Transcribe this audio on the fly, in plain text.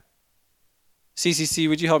CCC,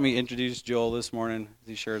 would you help me introduce Joel this morning as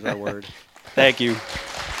he shares our word? Thank you.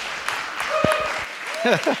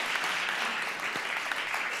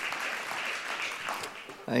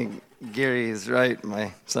 I think Gary is right.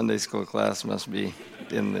 My Sunday school class must be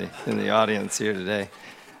in the audience here today.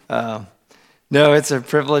 No, it's a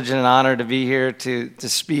privilege and an honor to be here to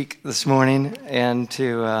speak this morning and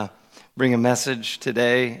to bring a message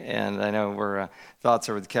today. And I know we're thoughts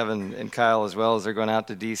are with Kevin and Kyle as well as they're going out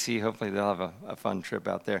to D.C. Hopefully they'll have a fun trip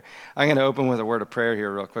out there. I'm going to open with a word of prayer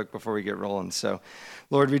here real quick before we get rolling. So,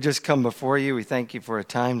 Lord, we just come before you. We thank you for a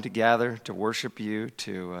time to gather, to worship you,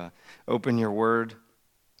 to open your word,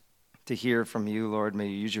 to hear from you, Lord. May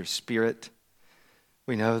you use your spirit.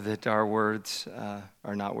 We know that our words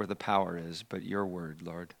are not where the power is, but your word,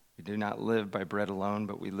 Lord. We do not live by bread alone,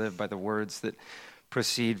 but we live by the words that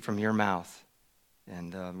proceed from your mouth.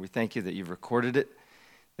 And we thank you that you've recorded it,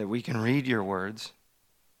 that we can read your words,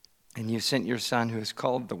 and you sent your Son who is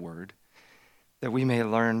called the Word, that we may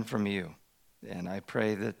learn from you. And I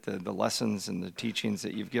pray that the lessons and the teachings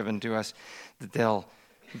that you've given to us, that they'll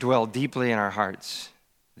dwell deeply in our hearts,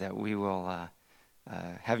 that we will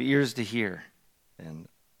have ears to hear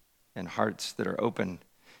and hearts that are open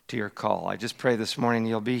to your call. I just pray this morning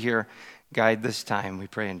you'll be here, guide this time. We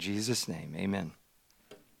pray in Jesus' name, amen.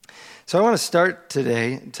 So I want to start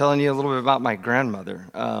today telling you a little bit about my grandmother.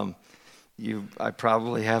 I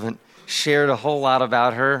probably haven't shared a whole lot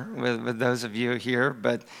about her with those of you here,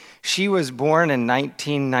 but she was born in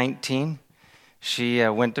 1919. She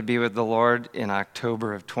went to be with the Lord in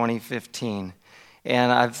October of 2015.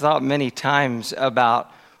 And I've thought many times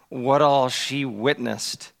about what all she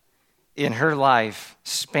witnessed in her life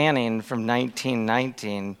spanning from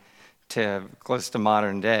 1919 to close to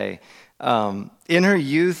modern day. In her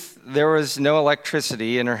youth, there was no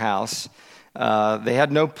electricity in her house. They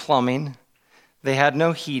had no plumbing. They had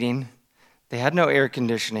no heating. They had no air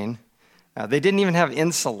conditioning. They didn't even have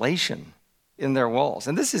insulation in their walls.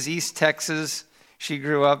 And this is East Texas. She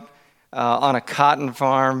grew up on a cotton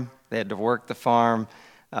farm. They had to work the farm.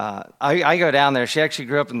 I go down there. She actually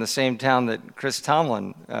grew up in the same town that Chris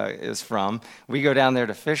Tomlin is from. We go down there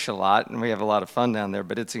to fish a lot, and we have a lot of fun down there,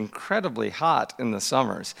 but it's incredibly hot in the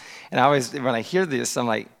summers. And I always, when I hear this, I'm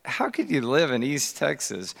like, how could you live in East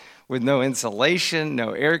Texas with no insulation,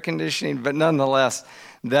 no air conditioning? But nonetheless,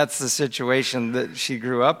 that's the situation that she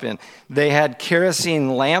grew up in. They had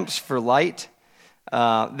kerosene lamps for light.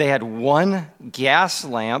 They had one gas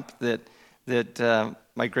lamp that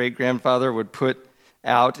my great-grandfather would put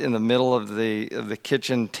out in the middle of the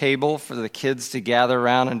kitchen table for the kids to gather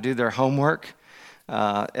around and do their homework.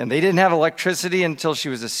 And they didn't have electricity until she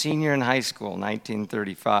was a senior in high school,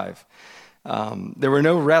 1935. There were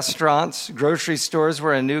no restaurants. Grocery stores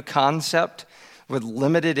were a new concept with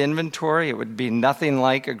limited inventory. It would be nothing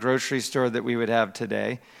like a grocery store that we would have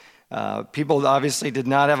today. People obviously did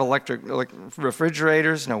not have electric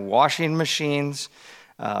refrigerators, no washing machines.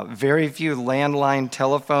 Very few landline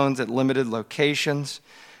telephones at limited locations.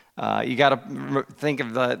 You got to think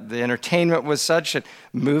of the entertainment was such that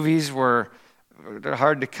movies were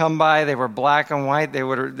hard to come by. They were black and white. They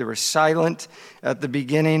were silent at the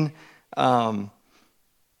beginning, and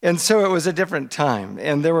so it was a different time.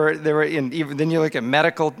 And there were even then you look at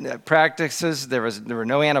medical practices. There were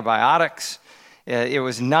no antibiotics. It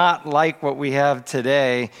was not like what we have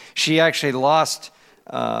today. She actually lost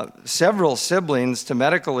several siblings to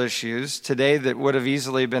medical issues today that would have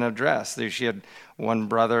easily been addressed. She had one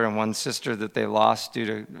brother and one sister that they lost due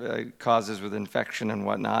to causes with infection and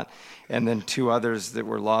whatnot, and then two others that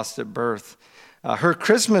were lost at birth. Her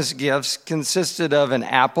Christmas gifts consisted of an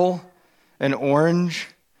apple, an orange,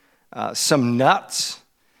 some nuts,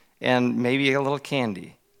 and maybe a little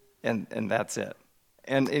candy, and that's it.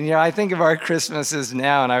 And you know, I think of our Christmases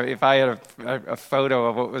now, and if I had a photo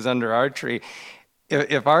of what was under our tree,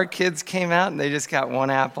 if our kids came out and they just got one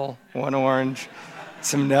apple, one orange,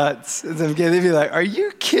 some nuts, they'd be like, "Are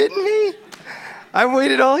you kidding me? I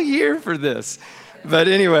waited all year for this." But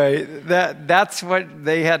anyway, that's what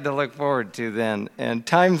they had to look forward to then, and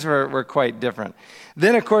times were quite different.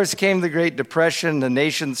 Then, of course, came the Great Depression. The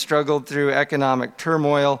nation struggled through economic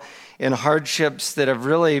turmoil and hardships that have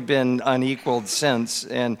really been unequaled since.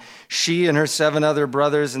 And she and her 7 other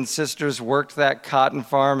brothers and sisters worked that cotton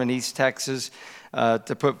farm in East Texas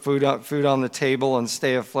to put food on the table and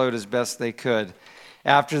stay afloat as best they could.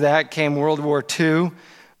 After that came World War II.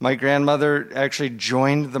 My grandmother actually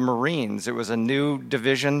joined the Marines. It was a new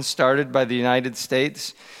division started by the United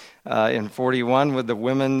States in 41 with the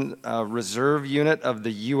Women Reserve Unit of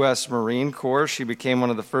the U.S. Marine Corps. She became one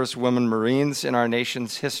of the first women Marines in our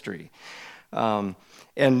nation's history.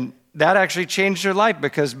 And that actually changed her life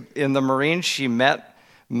because in the Marines, she met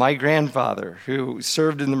my grandfather, who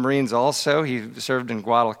served in the Marines also. He served in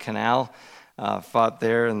Guadalcanal, fought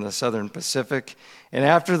there in the Southern Pacific. And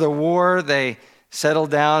after the war, they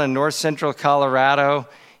settled down in north central Colorado.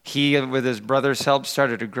 He, with his brother's help,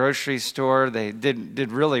 started a grocery store. They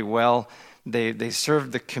did really well. They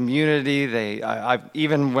served the community.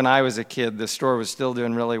 Even when I was a kid, the store was still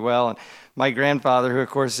doing really well. And my grandfather, who of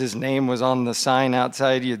course his name was on the sign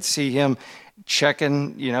outside, you'd see him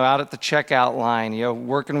checking, out at the checkout line,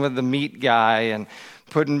 working with the meat guy and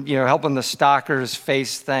putting, helping the stockers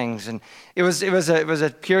face things. And it was a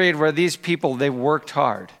period where these people, they worked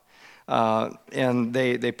hard. And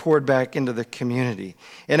they poured back into the community.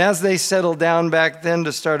 And as they settled down back then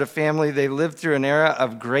to start a family, they lived through an era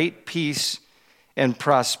of great peace and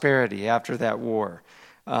prosperity after that war.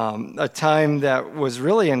 A time that was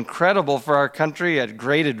really incredible for our country, had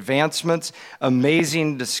great advancements,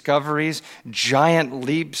 amazing discoveries, giant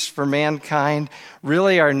leaps for mankind.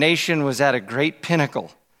 Really, our nation was at a great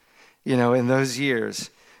pinnacle, in those years.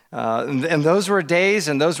 And those were days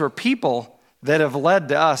and those were people that have led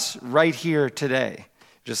to us right here today,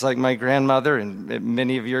 just like my grandmother and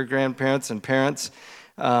many of your grandparents and parents.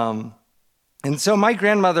 And so my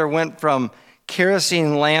grandmother went from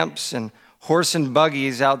kerosene lamps and horse and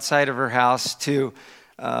buggies outside of her house to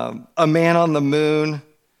a man on the moon,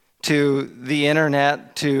 to the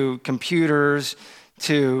internet, to computers,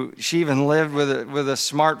 to she even lived with a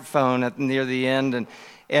smartphone near the end,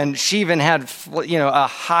 and she even had, a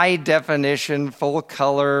high definition, full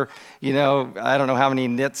color, I don't know how many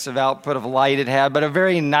nits of output of light it had, but a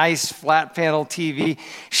very nice flat panel TV.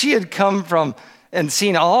 She had come from and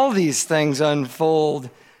seen all these things unfold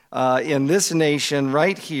in this nation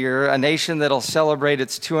right here, a nation that'll celebrate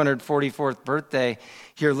its 244th birthday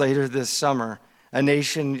here later this summer, a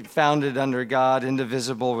nation founded under God,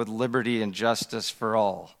 indivisible, with liberty and justice for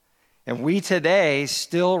all. And we today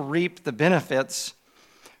still reap the benefits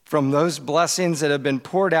from those blessings that have been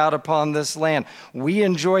poured out upon this land. We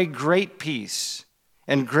enjoy great peace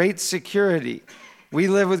and great security. We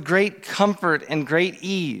live with great comfort and great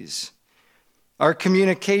ease. Our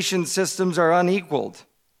communication systems are unequaled.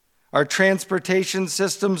 Our transportation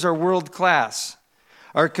systems are world class.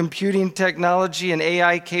 Our computing technology and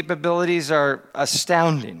AI capabilities are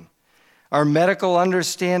astounding. Our medical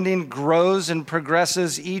understanding grows and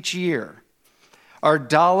progresses each year. Our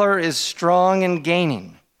dollar is strong and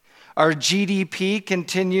gaining. Our GDP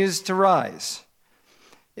continues to rise.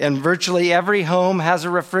 And virtually every home has a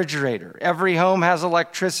refrigerator. Every home has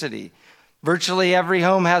electricity. Virtually every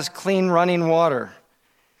home has clean running water.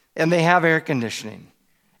 And they have air conditioning.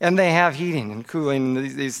 And they have heating and cooling and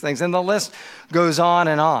these things. And the list goes on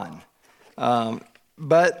and on.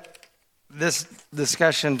 But this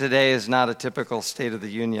discussion today is not a typical State of the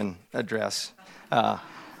Union address.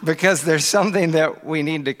 Because there's something that we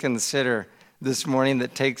need to consider this morning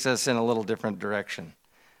that takes us in a little different direction,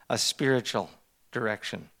 a spiritual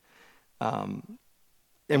direction. And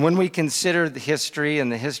when we consider the history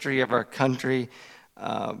and the history of our country,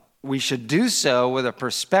 we should do so with a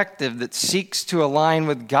perspective that seeks to align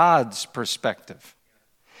with God's perspective.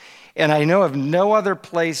 And I know of no other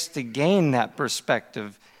place to gain that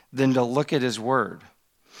perspective than to look at His Word.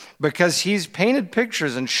 Because He's painted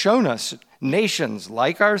pictures and shown us nations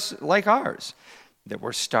like ours that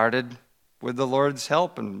were started with the Lord's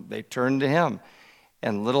help, and they turned to Him.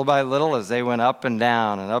 And little by little, as they went up and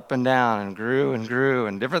down and grew,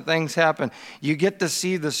 and different things happened, you get to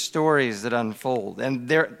see the stories that unfold. And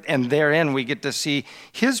therein we get to see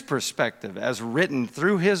His perspective as written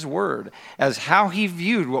through His Word, as how He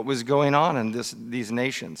viewed what was going on in these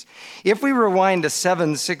nations. If we rewind to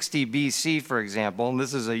 760 BC, for example, and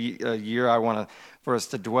this is a year I want for us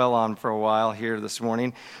to dwell on for a while here this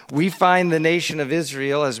morning, we find the nation of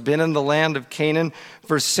Israel has been in the land of Canaan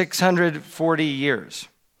for 640 years.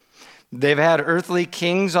 They've had earthly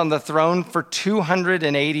kings on the throne for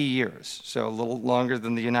 280 years, so a little longer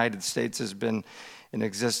than the United States has been in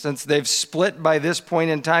existence. They've split by this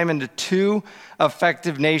point in time into two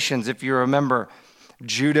effective nations, if you remember,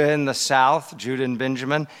 Judah in the south, Judah and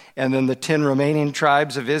Benjamin, and then the 10 remaining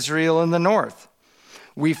tribes of Israel in the north.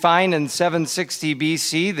 We find in 760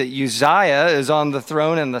 BC that Uzziah is on the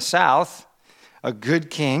throne in the south, a good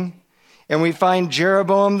king. And we find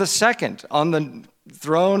Jeroboam II on the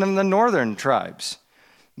throne in the northern tribes.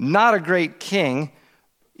 Not a great king.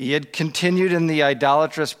 He had continued in the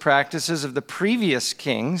idolatrous practices of the previous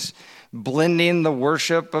kings, blending the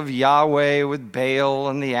worship of Yahweh with Baal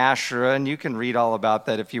and the Asherah. And you can read all about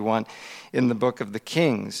that if you want in the book of the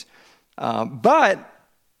Kings. But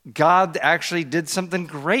God actually did something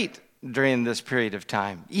great during this period of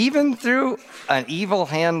time, even through an evil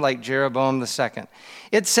hand like Jeroboam II.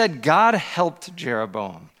 It said God helped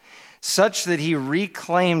Jeroboam such that he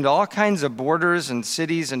reclaimed all kinds of borders and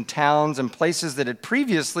cities and towns and places that had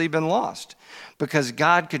previously been lost, because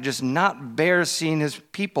God could just not bear seeing his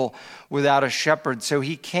people without a shepherd. So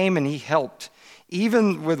he came and he helped,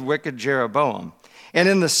 even with wicked Jeroboam. And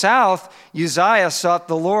in the south, Uzziah sought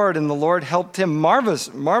the Lord, and the Lord helped him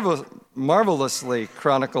marvelously,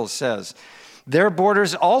 Chronicles says. Their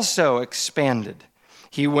borders also expanded.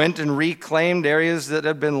 He went and reclaimed areas that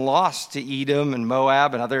had been lost to Edom and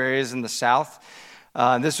Moab and other areas in the south.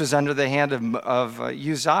 This was under the hand of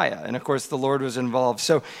Uzziah, and of course the Lord was involved.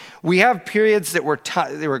 So we have periods that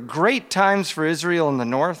were great times for Israel in the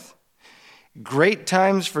north, great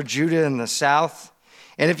times for Judah in the south.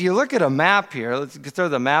 And if you look at a map here, let's throw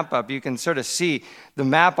the map up, you can sort of see the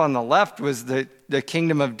map on the left was the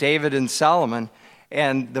kingdom of David and Solomon,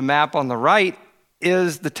 and the map on the right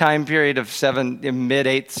is the time period of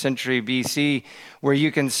mid-8th century BC, where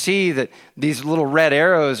you can see that these little red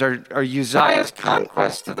arrows are Uzziah's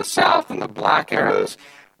conquest to the south, and the black arrows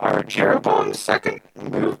are Jeroboam's second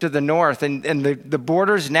move to the north. And the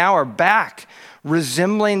borders now are back,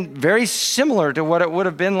 resembling very similar to what it would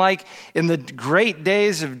have been like in the great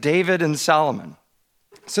days of David and Solomon.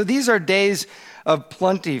 So these are days of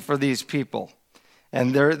plenty for these people,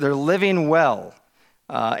 and they're living well.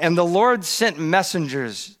 And the Lord sent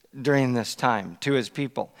messengers during this time to his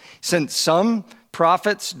people. He sent some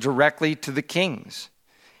prophets directly to the kings.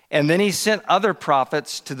 And then he sent other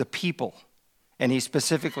prophets to the people. And he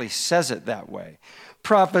specifically says it that way.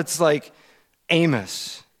 Prophets like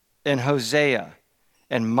Amos and Hosea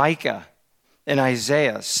and Micah and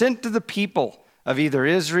Isaiah sent to the people of either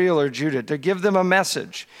Israel or Judah to give them a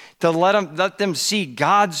message, to let them see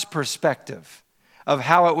God's perspective of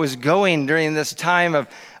how it was going during this time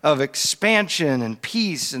of expansion and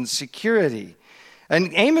peace and security.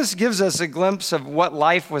 And Amos gives us a glimpse of what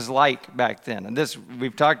life was like back then. And this,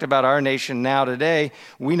 we've talked about our nation now today.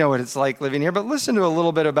 We know what it's like living here, but listen to a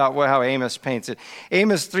little bit about how Amos paints it.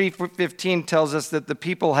 Amos 3:15 tells us that the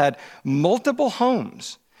people had multiple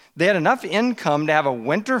homes. They had enough income to have a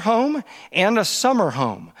winter home and a summer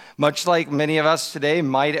home, much like many of us today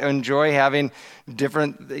might enjoy having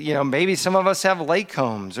different, maybe some of us have lake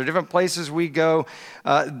homes or different places we go.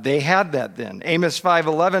 They had that then. Amos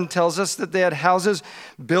 5:11 tells us that they had houses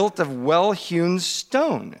built of well-hewn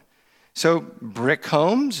stone. So brick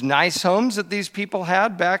homes, nice homes that these people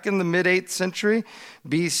had back in the mid-8th century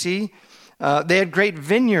BC. They had great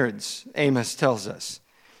vineyards, Amos tells us.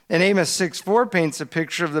 And Amos 6:4 paints a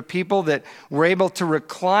picture of the people that were able to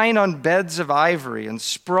recline on beds of ivory and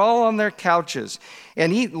sprawl on their couches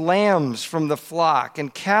and eat lambs from the flock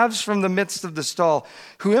and calves from the midst of the stall,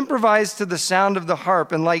 who improvised to the sound of the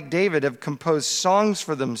harp and, like David, have composed songs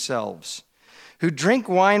for themselves, who drink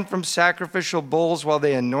wine from sacrificial bowls while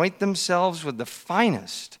they anoint themselves with the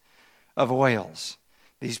finest of oils.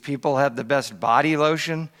 These people had the best body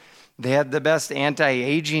lotion. They had the best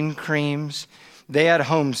anti-aging creams. They had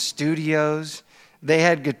home studios. They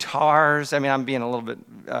had guitars. I mean, I'm being a little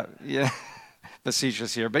bit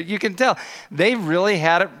facetious here, but you can tell they really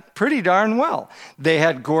had it pretty darn well. They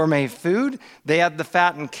had gourmet food. They had the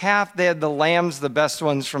fattened calf. They had the lambs, the best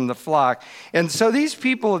ones from the flock. And so these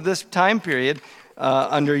people of this time period,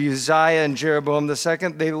 under Uzziah and Jeroboam II,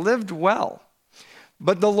 they lived well.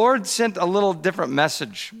 But the Lord sent a little different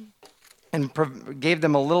message and gave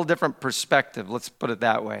them a little different perspective, let's put it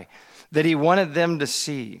that way, that he wanted them to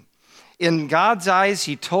see. In God's eyes,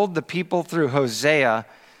 he told the people through Hosea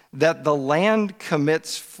that the land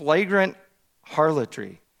commits flagrant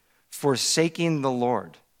harlotry, forsaking the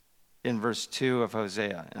Lord, in verse 2 of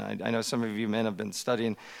Hosea. And I know some of you men have been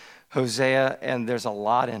studying Hosea, and there's a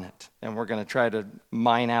lot in it. And we're going to try to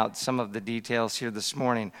mine out some of the details here this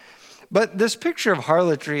morning. But this picture of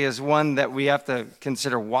harlotry is one that we have to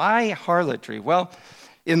consider. Why harlotry? Well,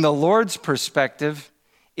 in the Lord's perspective,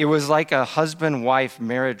 it was like a husband-wife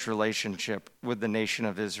marriage relationship with the nation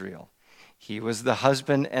of Israel. He was the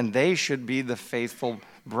husband, and they should be the faithful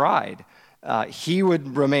bride. He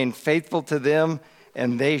would remain faithful to them,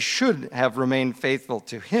 and they should have remained faithful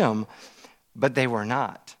to him, but they were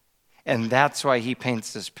not. And that's why he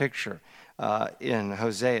paints this picture in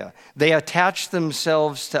Hosea. They attached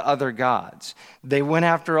themselves to other gods. They went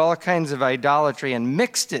after all kinds of idolatry and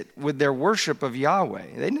mixed it with their worship of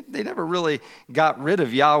Yahweh. They never really got rid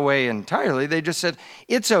of Yahweh entirely. They just said,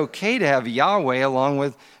 it's okay to have Yahweh along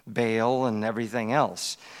with Baal and everything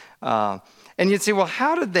else. And you'd say, well,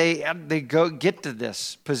 how did they get to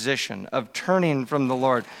this position of turning from the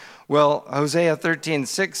Lord? Well, Hosea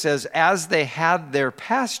 13:6 says, as they had their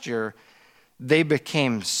pasture, they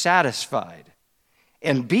became satisfied.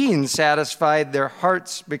 And being satisfied, their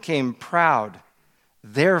hearts became proud.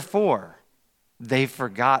 Therefore, they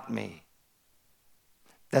forgot me.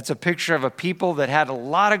 That's a picture of a people that had a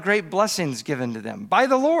lot of great blessings given to them by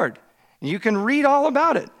the Lord. You can read all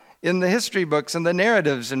about it in the history books and the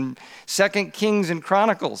narratives and 2 Kings and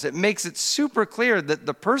Chronicles. It makes it super clear that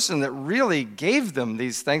the person that really gave them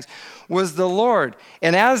these things was the Lord.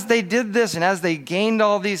 And as they did this and as they gained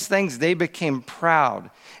all these things, they became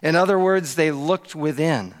proud. In other words, they looked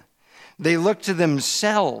within. They looked to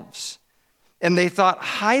themselves, and they thought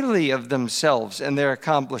highly of themselves and their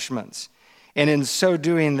accomplishments. And in so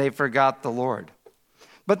doing, they forgot the Lord.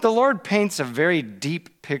 But the Lord paints a very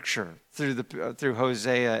deep picture through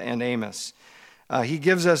Hosea and Amos. He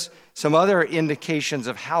gives us some other indications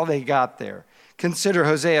of how they got there. Consider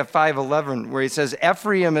Hosea 5:11, where he says,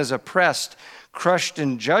 Ephraim is oppressed, crushed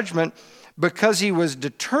in judgment, because he was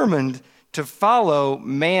determined to follow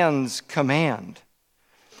man's command.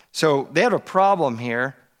 So they had a problem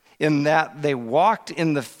here in that they walked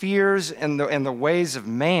in the fears and the ways of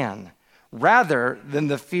man rather than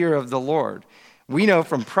the fear of the Lord. We know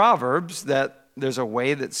from Proverbs that there's a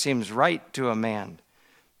way that seems right to a man,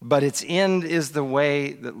 but its end is the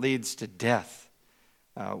way that leads to death.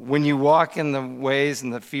 When you walk in the ways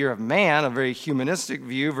and the fear of man, a very humanistic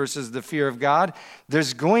view versus the fear of God,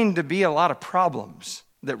 there's going to be a lot of problems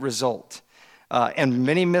that result and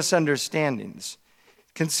many misunderstandings.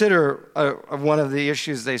 Consider one of the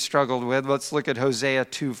issues they struggled with. Let's look at Hosea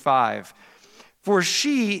 2:5. For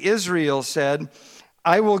she, Israel, said,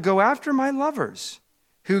 I will go after my lovers,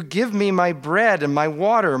 who give me my bread and my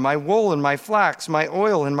water, my wool and my flax, my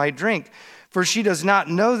oil and my drink. For she does not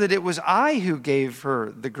know that it was I who gave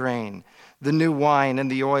her the grain, the new wine and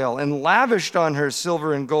the oil, and lavished on her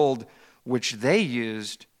silver and gold, which they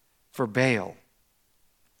used for Baal.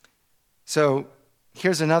 So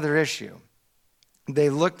here's another issue. They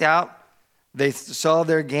looked out, they saw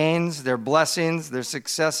their gains, their blessings, their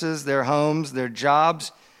successes, their homes, their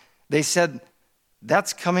jobs. They said,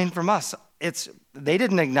 that's coming from us. They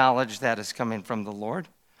didn't acknowledge that as coming from the Lord.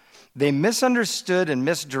 They misunderstood and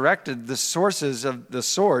misdirected the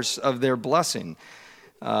source of their blessing.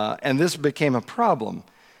 And this became a problem.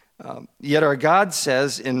 Yet our God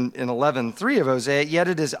says in 11:3 of Hosea, yet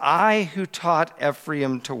it is I who taught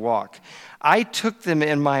Ephraim to walk. I took them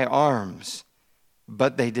in my arms,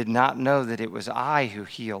 but they did not know that it was I who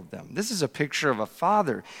healed them. This is a picture of a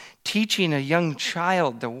father teaching a young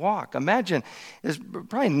child to walk. Imagine, there's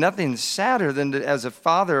probably nothing sadder than as a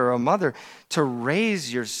father or a mother to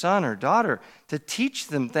raise your son or daughter, to teach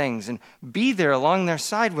them things and be there along their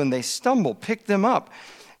side when they stumble, pick them up,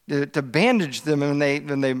 to bandage them when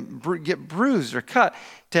they get bruised or cut,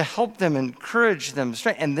 to help them, encourage them,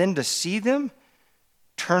 and then to see them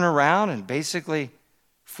turn around and basically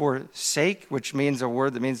forsake, which means a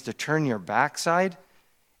word that means to turn your backside,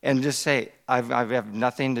 and just say, I have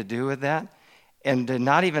nothing to do with that, and to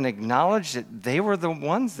not even acknowledge that they were the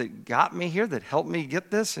ones that got me here, that helped me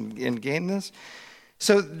get this and gain this.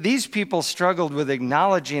 So these people struggled with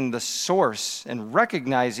acknowledging the source and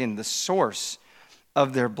recognizing the source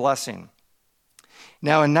of their blessing.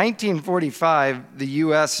 Now, in 1945, the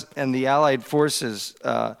U.S. and the Allied forces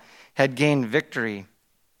had gained victory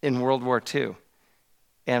in World War II.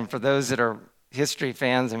 And for those that are history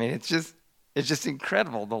fans, I mean, it's just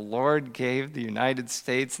incredible. The Lord gave the United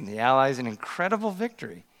States and the Allies an incredible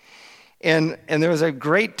victory. And there was a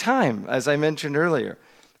great time, as I mentioned earlier.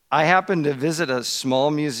 I happened to visit a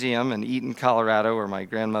small museum in Eaton, Colorado, where my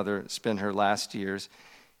grandmother spent her last years.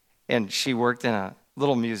 And she worked in a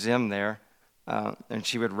little museum there, and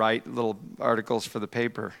she would write little articles for the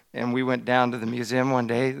paper. And we went down to the museum one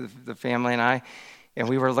day, the family and I, and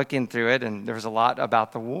we were looking through it, and there was a lot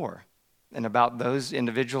about the war and about those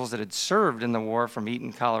individuals that had served in the war from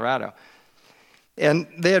Eaton, Colorado. And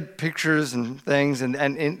they had pictures and things, and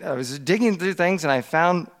I was digging through things, and I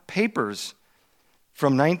found papers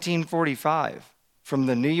from 1945 from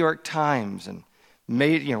the New York Times and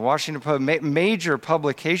Washington Post, major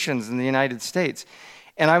publications in the United States.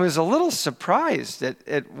 And I was a little surprised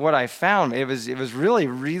at what I found. It was really,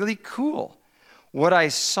 really cool what I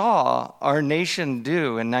saw our nation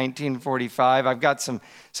do in 1945. I've got some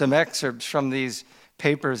excerpts from these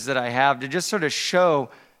papers that I have to just sort of show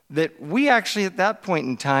that we actually at that point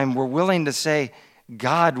in time were willing to say,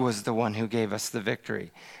 God was the one who gave us the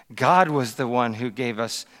victory. God was the one who gave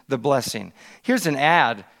us the blessing. Here's an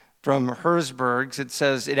ad from Herzberg's.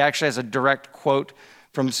 It actually has a direct quote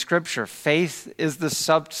from Scripture. Faith is the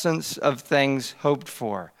substance of things hoped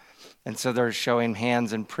for, And so they're showing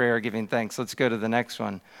hands in prayer, giving thanks. Let's go to the next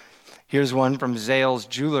one. Here's one from Zales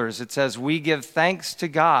Jewelers. It says, "We give thanks to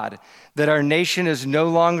God that our nation is no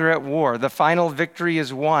longer at war. The final victory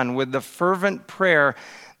is won with the fervent prayer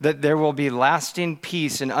that there will be lasting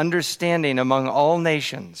peace and understanding among all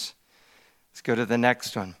nations." Let's go to the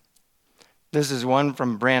next one. This is one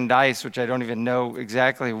from Brandeis, which I don't even know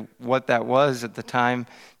exactly what that was at the time in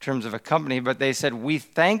terms of a company, but they said, "We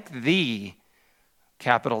thank thee,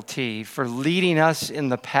 capital T, for leading us in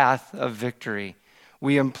the path of victory.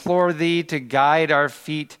 We implore thee to guide our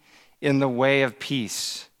feet in the way of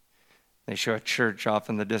peace." They show a church off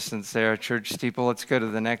in the distance there, a church steeple. Let's go to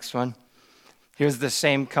the next one. Here's the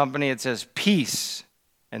same company. It says, "Peace,"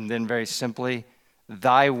 and then very simply,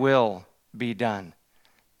 "Thy will be done."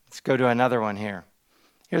 Let's go to another one here.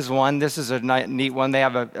 Here's one. This is a neat one. They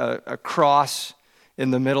have a cross in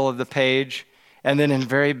the middle of the page. And then in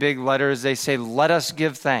very big letters, they say, "Let us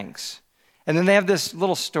give thanks." And then they have this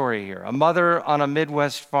little story here. A mother on a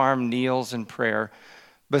Midwest farm kneels in prayer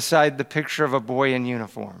beside the picture of a boy in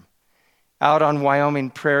uniform. Out on Wyoming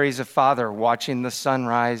prairies, a father watching the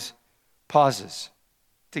sunrise pauses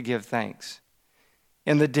to give thanks.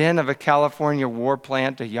 In the den of a California war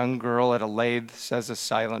plant, a young girl at a lathe says a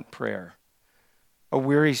silent prayer. A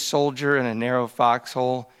weary soldier in a narrow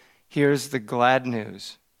foxhole hears the glad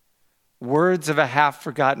news. Words of a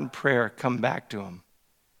half-forgotten prayer come back to him.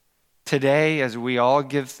 Today, as we all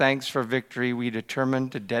give thanks for victory, we determine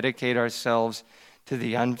to dedicate ourselves to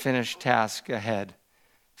the unfinished task ahead.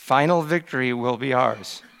 Final victory will be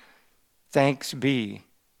ours. Thanks be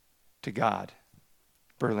to God.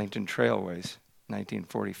 Burlington Trailways,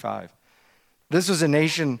 1945. This was a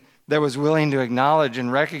nation that was willing to acknowledge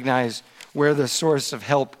and recognize where the source of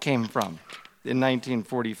help came from in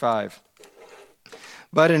 1945.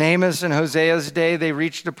 But in Amos and Hosea's day, they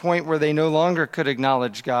reached a point where they no longer could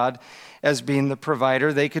acknowledge God as being the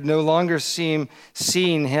provider. They could no longer seeing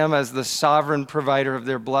him as the sovereign provider of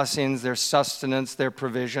their blessings, their sustenance, their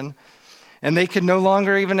provision. And they could no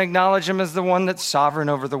longer even acknowledge him as the one that's sovereign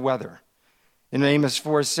over the weather. In Amos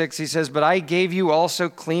 4:6, he says, "But I gave you also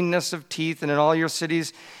cleanness of teeth, and in all your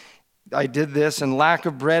cities I did this, and lack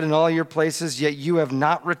of bread in all your places, yet you have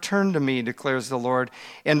not returned to me, declares the Lord.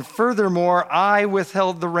 And furthermore, I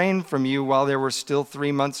withheld the rain from you while there were still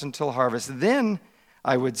 3 months until harvest. Then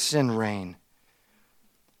I would send rain."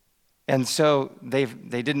 And so they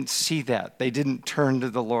didn't see that. They didn't turn to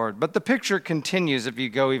the Lord. But the picture continues if you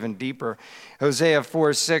go even deeper. Hosea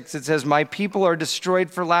 4:6, it says, "My people are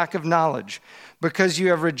destroyed for lack of knowledge. Because you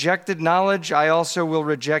have rejected knowledge, I also will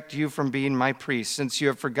reject you from being my priest. Since you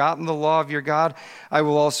have forgotten the law of your God, I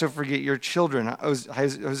will also forget your children."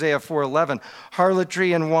 Hosea 4:11,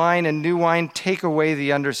 "Harlotry and wine and new wine take away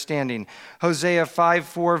the understanding." Hosea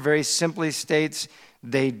 5:4 very simply states,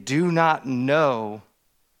 "They do not know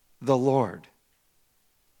the Lord."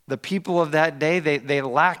 The people of that day, they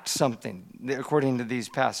lacked something, according to these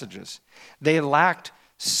passages. They lacked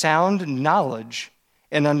sound knowledge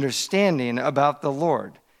and understanding about the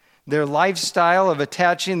Lord. Their lifestyle of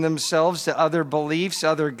attaching themselves to other beliefs,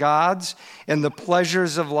 other gods, and the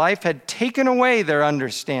pleasures of life had taken away their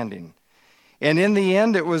understanding. And in the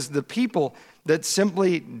end, it was the people that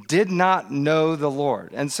simply did not know the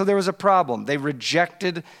Lord. And so there was a problem. They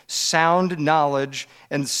rejected sound knowledge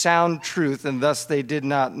and sound truth, and thus they did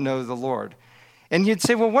not know the Lord. And you'd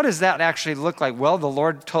say, well, what does that actually look like? Well, the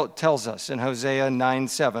Lord tells us in Hosea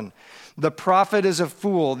 9:7, "The prophet is a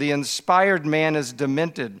fool, the inspired man is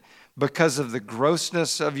demented, because of the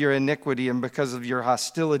grossness of your iniquity and because of your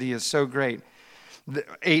hostility is so great."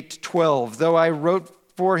 8:12, "Though I wrote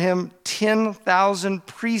for him 10,000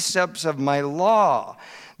 precepts of my law,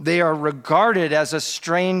 they are regarded as a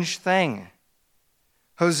strange thing."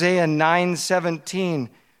 Hosea 9:17,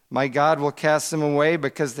 "My God will cast them away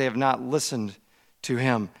because they have not listened to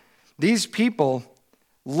him." These people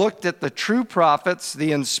looked at the true prophets,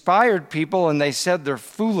 the inspired people, and they said they're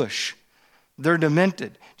foolish. They're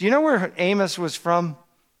demented. Do you know where Amos was from?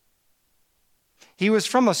 He was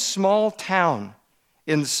from a small town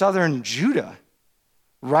in southern Judah,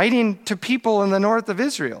 writing to people in the north of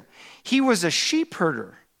Israel. He was a sheep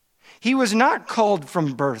herder. He was not called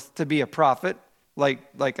from birth to be a prophet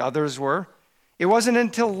like others were. It wasn't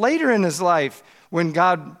until later in his life when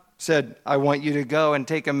God said, "I want you to go and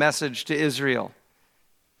take a message to Israel."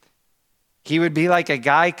 He would be like a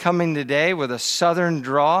guy coming today with a southern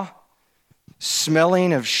draw,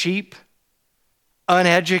 smelling of sheep,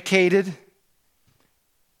 uneducated,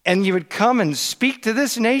 and you would come and speak to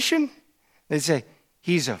this nation. They'd say,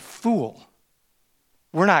 "He's a fool.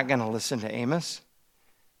 We're not going to listen to Amos."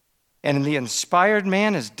 And the inspired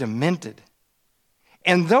man is demented.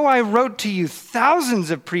 And though I wrote to you thousands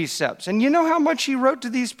of precepts, and you know how much he wrote to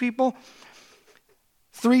these people?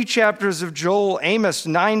 3 chapters of Joel, Amos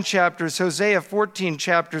 9 chapters, Hosea 14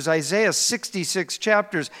 chapters, Isaiah 66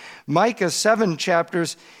 chapters, Micah 7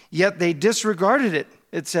 chapters, yet they disregarded it,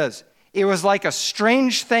 it says. It was like a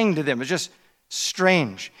strange thing to them. It was just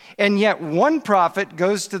strange. And yet one prophet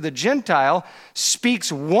goes to the Gentile,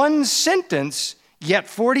 speaks one sentence, yet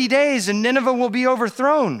 40 days and Nineveh will be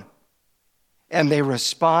overthrown. And they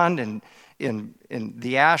respond in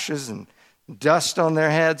the ashes and dust on their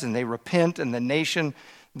heads, and they repent, and the nation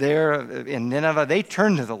there in Nineveh, they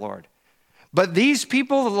turn to the Lord. But these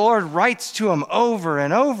people, the Lord writes to them over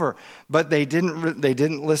and over, but they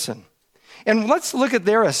didn't listen. And let's look at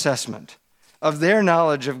their assessment of their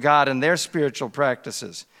knowledge of God and their spiritual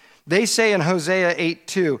practices. They say in Hosea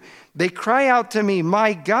 8:2, they cry out to me,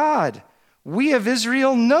 my God, we of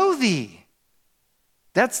Israel know thee.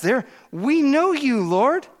 We know you,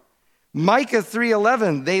 Lord. Micah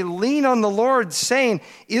 3:11, they lean on the Lord, saying,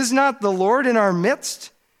 is not the Lord in our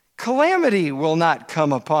midst? Calamity will not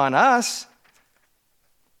come upon us.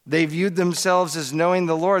 They viewed themselves as knowing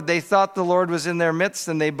the Lord. They thought the Lord was in their midst,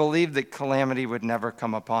 and they believed that calamity would never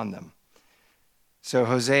come upon them. So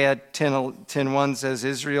Hosea 10:1 says,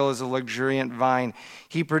 Israel is a luxuriant vine.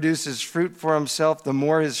 He produces fruit for himself. The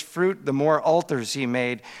more his fruit, the more altars he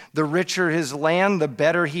made. The richer his land, the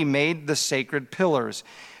better he made the sacred pillars.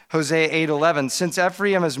 Hosea 8:11, since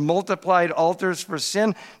Ephraim has multiplied altars for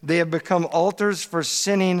sin, they have become altars for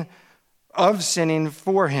sinning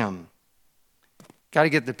for him. Got to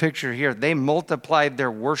get the picture here. They multiplied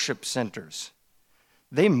their worship centers.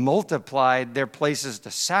 They multiplied their places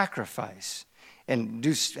to sacrifice and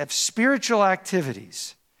have spiritual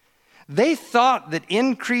activities. They thought that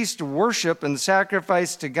increased worship and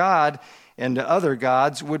sacrifice to God and to other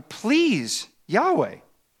gods would please Yahweh.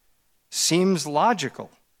 Seems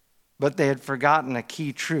logical, but they had forgotten a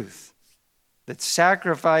key truth, that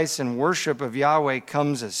sacrifice and worship of Yahweh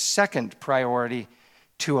comes as second priority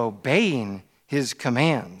to obeying his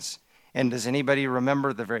commands. And does anybody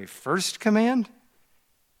remember the very first command?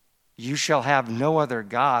 You shall have no other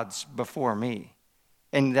gods before me.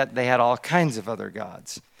 And that they had all kinds of other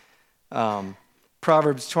gods.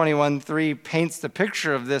 Proverbs 21:3 paints the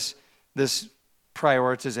picture of this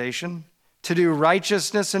prioritization. To do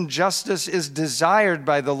righteousness and justice is desired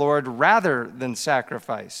by the Lord rather than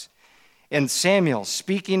sacrifice. And Samuel,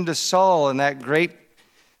 speaking to Saul in that great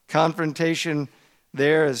confrontation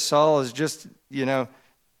there, as Saul has just,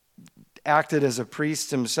 acted as a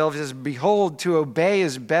priest himself, he says, behold, to obey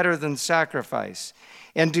is better than sacrifice,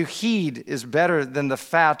 and to heed is better than the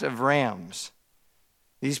fat of rams.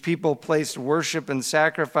 These people placed worship and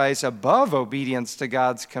sacrifice above obedience to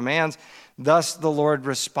God's commands. Thus, the Lord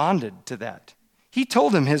responded to that. He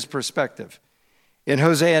told him his perspective. In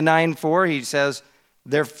Hosea 9:4, he says,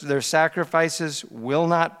 their sacrifices will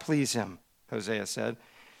not please him, Hosea said.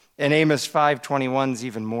 And Amos 5:21 is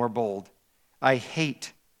even more bold.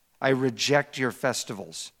 I reject your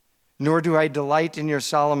festivals, nor do I delight in your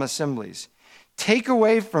solemn assemblies. Take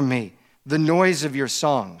away from me the noise of your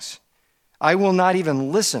songs. I will not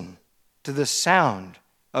even listen to the sound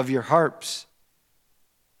of your harps.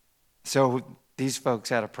 So these folks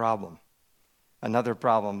had a problem. Another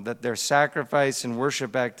problem, that their sacrifice and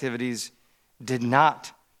worship activities did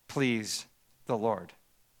not please the Lord.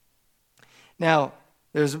 Now,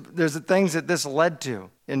 there's the things that this led to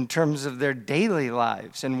in terms of their daily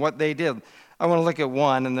lives and what they did. I want to look at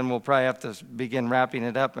one, and then we'll probably have to begin wrapping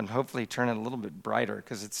it up and hopefully turn it a little bit brighter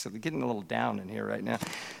because it's getting a little down in here right now.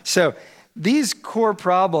 So these core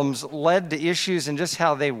problems led to issues in just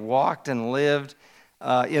how they walked and lived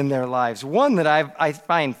in their lives. One that I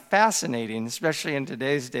find fascinating, especially in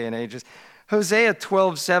today's day and age, is Hosea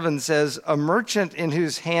 12:7 says, a merchant in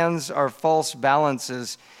whose hands are false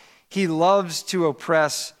balances, he loves to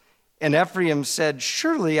oppress. And Ephraim said,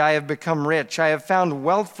 surely I have become rich. I have found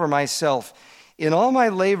wealth for myself. In all my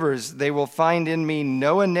labors, they will find in me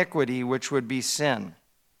no iniquity, which would be sin.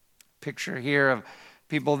 Picture here of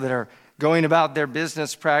people that are going about their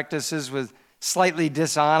business practices with slightly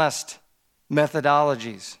dishonest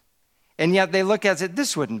methodologies. And yet they look at it,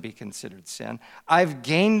 this wouldn't be considered sin. I've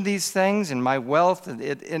gained these things in my wealth, and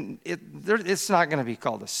it's not going to be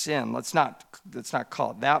called a sin. Let's not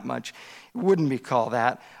call it that much. It wouldn't be called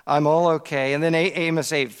that. I'm all okay. And then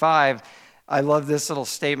Amos 8:5, I love this little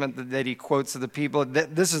statement that he quotes of the people.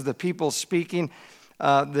 This is the people speaking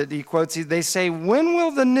that he quotes. They say, when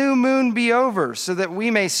will the new moon be over so that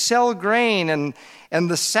we may sell grain,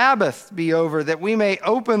 and the Sabbath be over that we may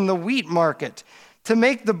open the wheat market, to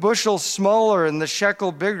make the bushel smaller and the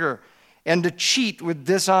shekel bigger, and to cheat with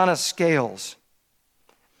dishonest scales?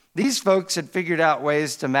 These folks had figured out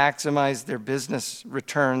ways to maximize their business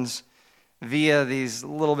returns via these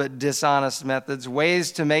little bit dishonest methods,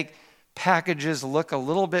 ways to make packages look a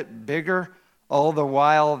little bit bigger, all the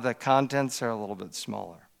while the contents are a little bit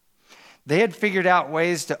smaller. They had figured out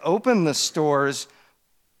ways to open the stores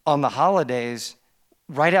on the holidays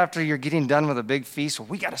right after you're getting done with a big feast. Well,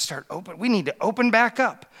 we got to start open. We need to open back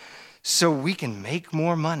up so we can make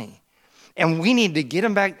more money. And we need to get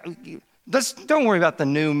them back. Don't worry about the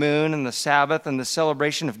new moon and the Sabbath and the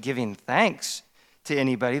celebration of giving thanks to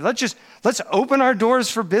anybody. Let's open our doors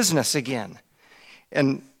for business again.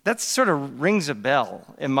 And that sort of rings a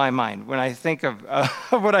bell in my mind when I think of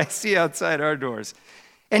what I see outside our doors.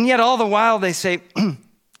 And yet all the while they say,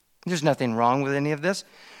 there's nothing wrong with any of this.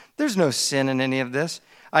 There's no sin in any of this.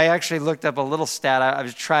 I actually looked up a little stat. I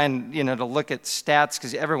was trying, to look at stats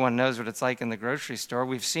because everyone knows what it's like in the grocery store.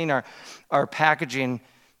 We've seen our packaging,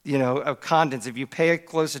 of contents. If you pay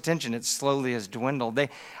close attention, it slowly has dwindled.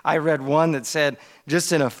 I read one that said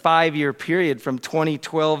just in a 5-year period from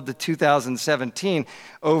 2012 to 2017,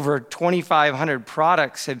 over 2,500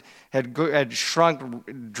 products had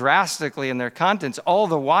shrunk drastically in their contents. All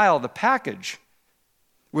the while, the package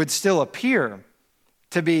would still appear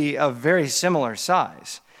to be a very similar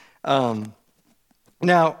size.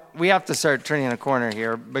 Now, we have to start turning a corner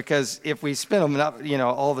here because if we spend them up,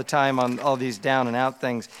 all the time on all these down and out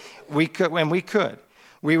things, we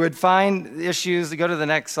would find issues. Go to the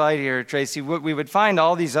next slide here, Tracy. We would find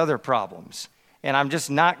all these other problems. And I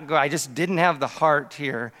just didn't have the heart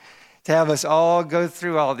here to have us all go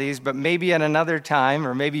through all these, but maybe at another time,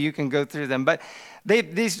 or maybe you can go through them. But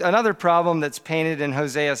another problem that's painted in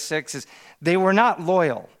Hosea 6 is they were not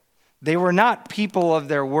loyal. They were not people of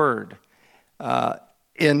their word.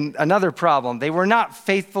 In another problem, they were not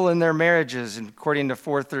faithful in their marriages, according to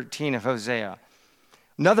 4:13 of Hosea.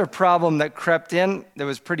 Another problem that crept in that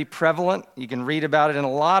was pretty prevalent, you can read about it in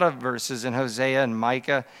a lot of verses in Hosea and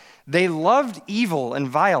Micah. They loved evil and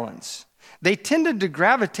violence. They tended to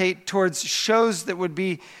gravitate towards shows that would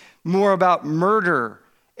be more about murder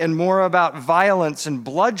and more about violence and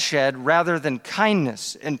bloodshed rather than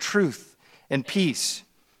kindness and truth and peace.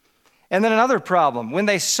 And then another problem, when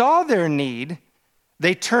they saw their need,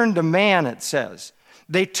 they turned to man, it says.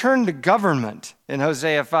 They turned to government in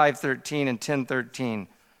Hosea 5:13 and 10:13.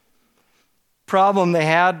 Problem they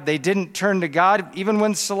had, they didn't turn to God even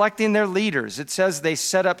when selecting their leaders. It says they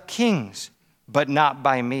set up kings, but not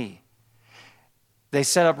by me. They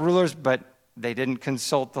set up rulers, but they didn't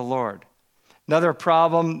consult the Lord. Another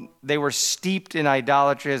problem, they were steeped in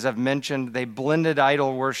idolatry, as I've mentioned. They blended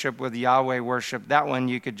idol worship with Yahweh worship. That one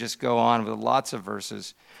you could just go on with lots of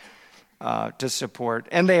verses to support.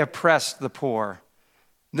 And they oppressed the poor.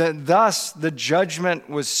 Thus, the judgment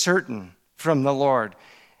was certain from the Lord.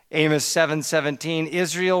 Amos 7:17,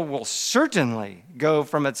 Israel will certainly go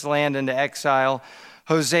from its land into exile.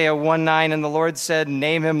 Hosea 1:9, and the Lord said,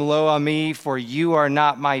 name him Lo-Ami, for you are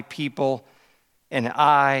not my people, and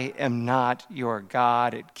I am not your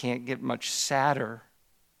God. It can't get much sadder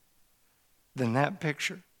than that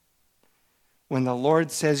picture. When the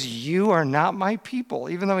Lord says, you are not my people,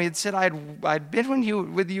 even though he had said, I'd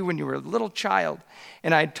been with you when you were a little child,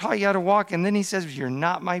 and I'd taught you how to walk, and then he says, you're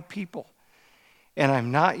not my people, and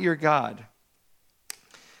I'm not your God.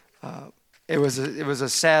 It was a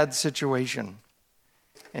sad situation.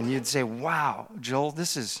 And you'd say, wow, Joel,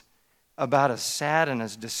 this is about as sad and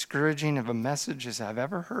as discouraging of a message as I've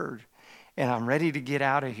ever heard. And I'm ready to get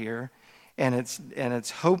out of here. And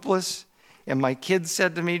it's hopeless. And my kids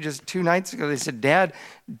said to me just 2 nights ago, they said, Dad,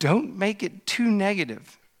 don't make it too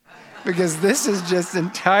negative. Because this is just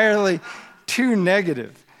entirely too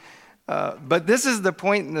negative. But this is the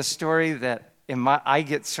point in the story that I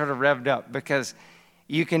get sort of revved up. Because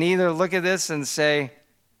you can either look at this and say,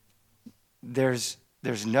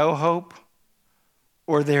 there's no hope,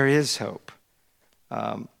 or there is hope.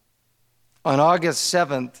 On August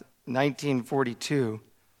 7th, 1942,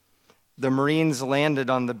 the Marines landed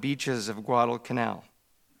on the beaches of Guadalcanal,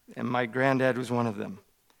 and my granddad was one of them.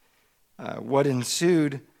 What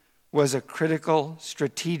ensued was a critical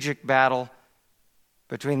strategic battle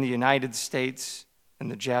between the United States and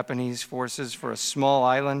the Japanese forces for a small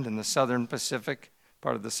island in the southern Pacific,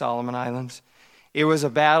 part of the Solomon Islands. It was a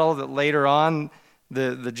battle that later on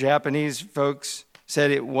the Japanese folks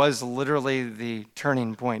said it was literally the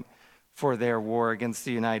turning point for their war against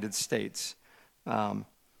the United States.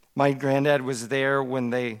 My granddad was there when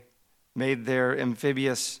they made their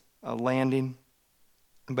amphibious landing.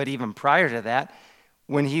 But even prior to that,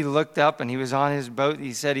 when he looked up and he was on his boat,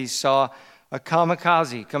 he said he saw a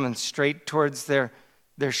kamikaze coming straight towards their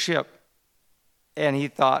ship. And he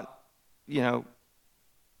thought,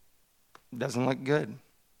 doesn't look good.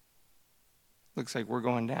 Looks like we're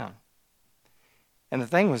going down. And the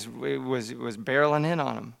thing was barreling in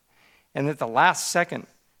on them. And at the last second,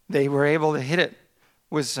 they were able to hit it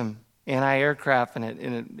with some anti-aircraft,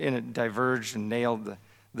 and it diverged and nailed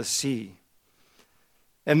the sea.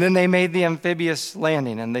 And then they made the amphibious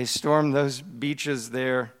landing, and they stormed those beaches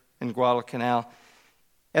there in Guadalcanal.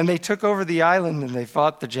 And they took over the island, and they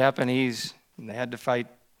fought the Japanese, and they had to fight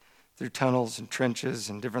through tunnels and trenches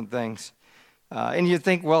and different things. And you'd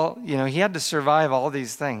think, well, he had to survive all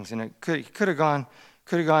these things, and it could have gone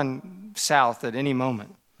south at any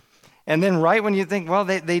moment. And then right when you think, well,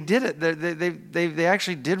 they did it, they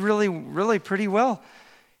actually did really, really pretty well,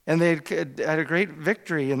 and they had a great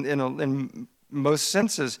victory in most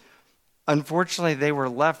senses. Unfortunately, they were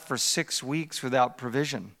left for 6 weeks without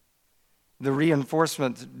provision. The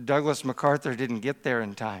reinforcements, Douglas MacArthur didn't get there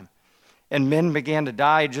in time. And men began to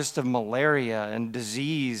die just of malaria and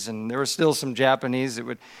disease. And there were still some Japanese that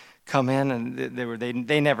would come in, and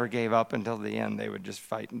they never gave up until the end. They would just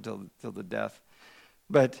fight until the death.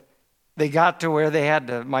 But they got to where they had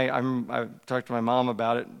to. I talked to my mom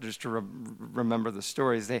about it just to remember the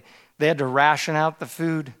stories. They had to ration out the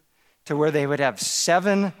food to where they would have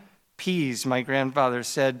 7 peas. My grandfather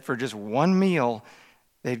said for just one meal,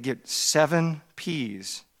 they'd get 7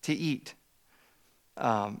 peas to eat.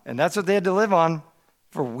 And that's what they had to live on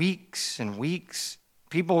for weeks and weeks.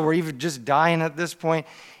 People were even just dying at this point.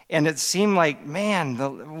 And it seemed like,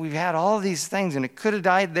 man, we've had all these things, and it could have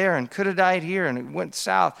died there and could have died here, and it went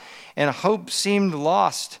south. And hope seemed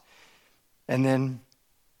lost. And then,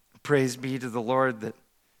 praise be to the Lord that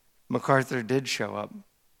MacArthur did show up.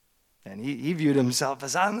 And he viewed himself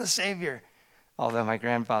as, I'm the Savior. Although my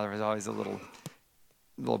grandfather was always a little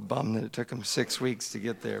bummed that it took him 6 weeks to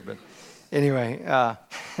get there. But anyway,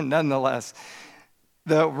 nonetheless,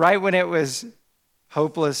 right when it was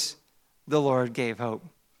hopeless, the Lord gave hope.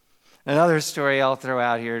 Another story I'll throw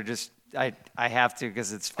out here, I have to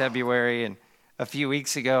because it's February, and a few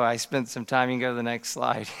weeks ago I spent some time. You can go to the next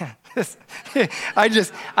slide.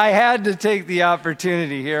 I had to take the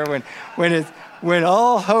opportunity here when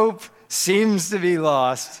all hope seems to be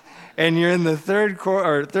lost, and you're in the third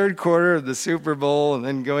quarter of the Super Bowl, and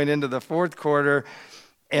then going into the fourth quarter,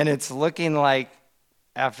 and it's looking like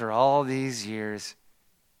after all these years,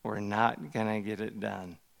 we're not going to get it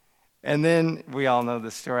done. And then we all know the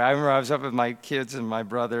story. I remember I was up with my kids and my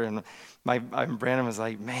brother, and Brandon was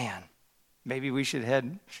like, man, maybe we should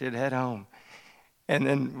head home. And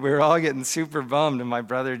then we were all getting super bummed, and my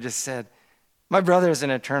brother just said, my brother is an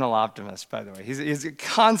eternal optimist, by the way. He's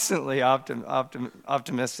constantly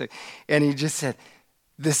optimistic. And he just said,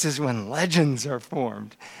 this is when legends are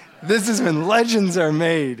formed. This is when legends are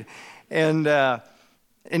made. And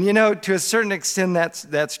to a certain extent,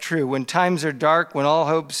 that's true. When times are dark, when all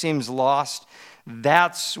hope seems lost,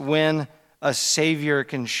 that's when a Savior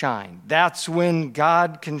can shine. That's when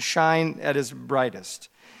God can shine at his brightest.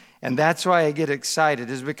 And that's why I get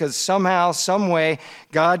excited, is because somehow, some way,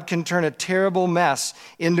 God can turn a terrible mess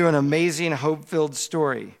into an amazing, hope-filled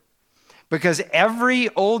story. Because every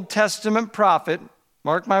Old Testament prophet,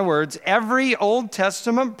 mark my words, every Old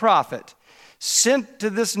Testament prophet sent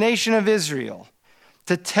to this nation of Israel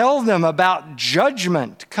to tell them about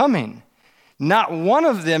judgment coming, not one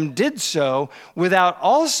of them did so without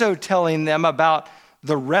also telling them about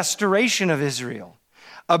the restoration of Israel,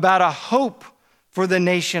 about a hope for the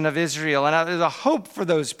nation of Israel, and there's a hope for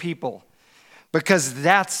those people, because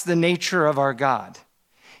that's the nature of our God.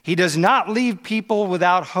 He does not leave people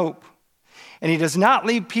without hope, and he does not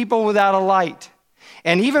leave people without a light.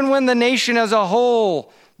 And even when the nation as a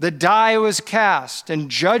whole, the die was cast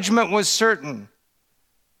and judgment was certain,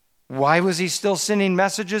 why was he still sending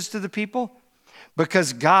messages to the people?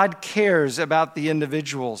 Because God cares about the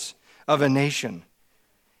individuals of a nation.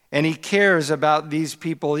 And he cares about these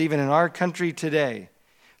people even in our country today.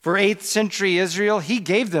 For 8th century Israel, he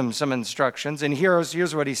gave them some instructions. And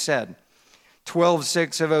here's what he said.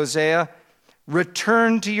 12:6 of Hosea,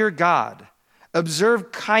 return to your God,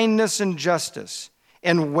 observe kindness and justice,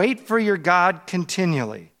 and wait for your God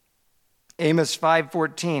continually. Amos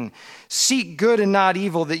 5:14, seek good and not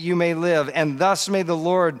evil that you may live, and thus may the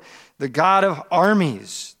Lord, the God of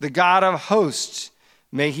armies, the God of hosts,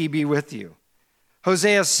 may he be with you.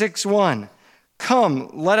 Hosea 6:1, come,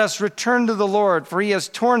 let us return to the Lord, for he has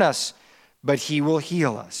torn us, but he will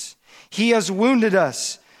heal us. He has wounded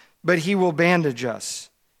us, but he will bandage us.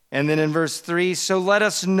 And then in verse 3, so let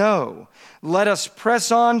us know, let us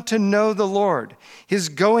press on to know the Lord. His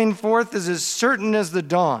going forth is as certain as the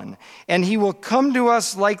dawn, and he will come to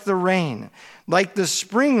us like the rain, like the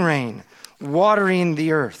spring rain, watering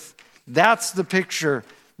the earth. That's the picture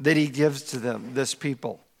that he gives to them, this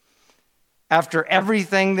people. After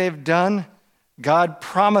everything they've done, God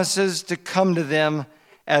promises to come to them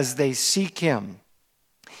as they seek him.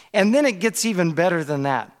 And then it gets even better than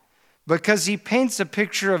that, because he paints a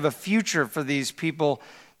picture of a future for these people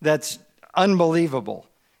that's unbelievable.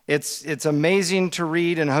 It's amazing to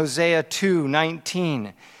read in Hosea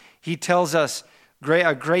 2:19. He tells us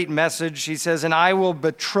a great message. He says, "And I will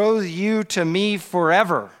betroth you to me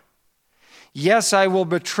forever. Yes, I will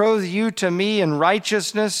betroth you to me in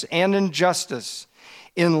righteousness and in justice,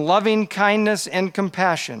 in loving kindness and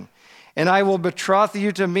compassion. And I will betroth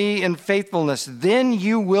you to me in faithfulness. Then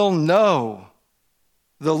you will know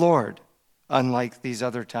the Lord, unlike these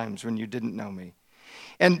other times when you didn't know me."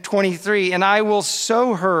 And 23, "And I will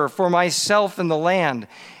sow her for myself in the land,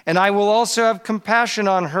 and I will also have compassion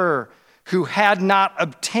on her who had not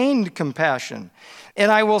obtained compassion.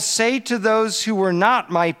 And I will say to those who were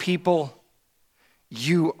not my people,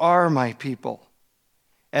 you are my people.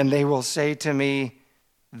 And they will say to me,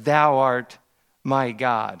 thou art my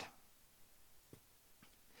God."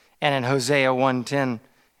 And in Hosea 1:10,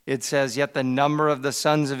 it says, "Yet the number of the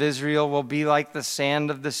sons of Israel will be like the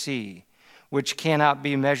sand of the sea, which cannot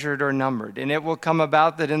be measured or numbered. And it will come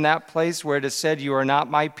about that in that place where it is said, you are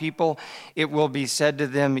not my people, it will be said to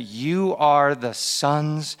them, you are the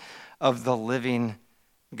sons of the living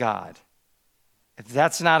God." If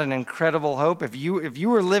that's not an incredible hope, if you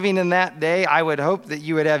were living in that day, I would hope that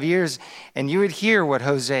you would have ears and you would hear what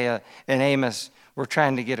Hosea and Amos were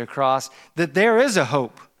trying to get across, that there is a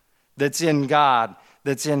hope that's in God,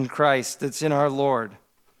 that's in Christ, that's in our Lord.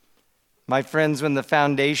 My friends, when the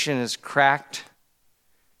foundation is cracked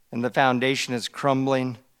and the foundation is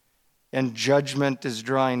crumbling and judgment is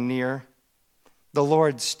drawing near, the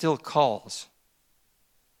Lord still calls.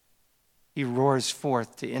 He roars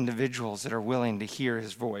forth to individuals that are willing to hear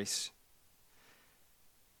his voice.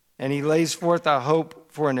 And he lays forth a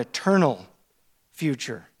hope for an eternal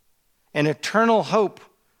future, an eternal hope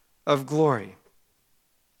of glory.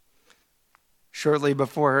 Shortly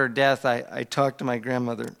before her death, I talked to my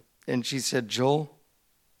grandmother, and she said, "Joel,"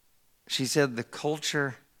 she said, "the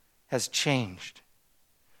culture has changed.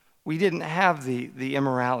 We didn't have the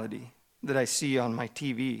immorality that I see on my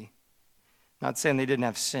TV. Not saying they didn't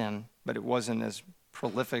have sin, but it wasn't as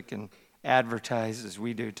prolific and advertised as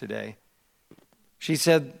we do today." She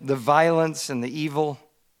said the violence and the evil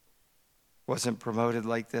wasn't promoted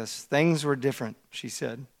like this. Things were different, she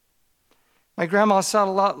said. My grandma saw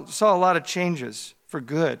a lot of changes for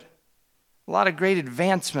good, a lot of great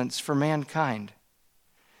advancements for mankind.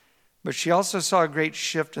 But she also saw a great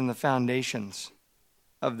shift in the foundations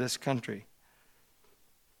of this country.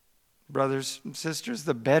 Brothers and sisters,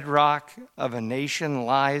 the bedrock of a nation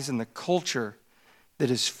lies in the culture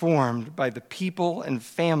that is formed by the people and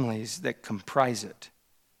families that comprise it.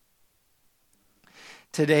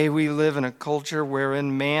 Today we live in a culture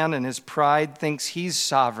wherein man in his pride thinks he's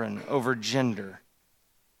sovereign over gender.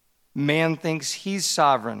 Man thinks he's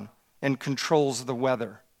sovereign and controls the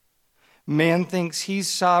weather. Man thinks he's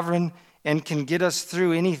sovereign and can get us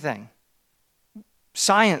through anything.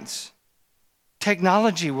 Science,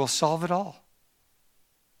 technology will solve it all.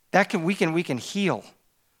 We can heal.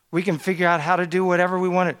 We can figure out how to do whatever we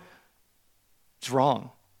want to. It's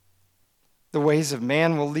wrong. The ways of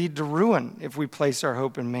man will lead to ruin if we place our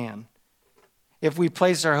hope in man. If we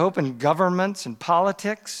place our hope in governments and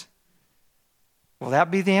politics, will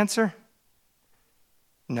that be the answer?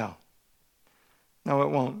 No. No, it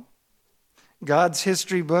won't. God's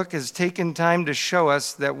history book has taken time to show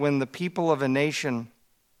us that when the people of a nation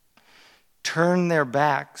turn their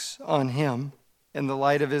backs on him in the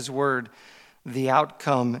light of his word, the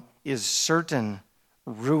outcome is certain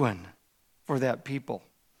ruin for that people.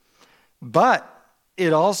 But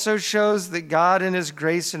it also shows that God in his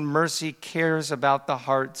grace and mercy cares about the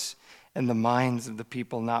hearts and the minds of the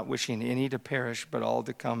people, not wishing any to perish, but all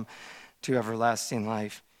to come to everlasting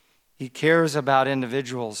life. He cares about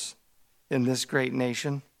individuals in this great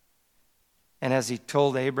nation. And as he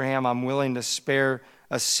told Abraham, I'm willing to spare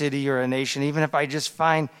a city or a nation, even if I just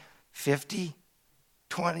find 50,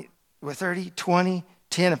 20, 30, 20,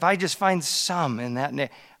 10, if I just find some in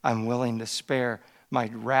that, I'm willing to spare my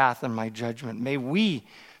wrath and my judgment. May we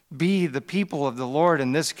be the people of the Lord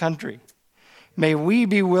in this country. May we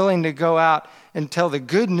be willing to go out and tell the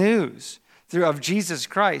good news of Jesus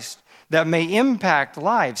Christ that may impact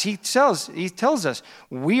lives. He tells us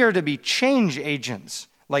we are to be change agents,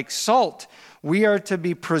 like salt. We are to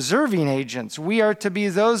be preserving agents. We are to be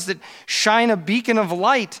those that shine a beacon of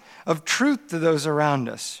light, of truth to those around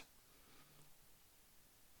us.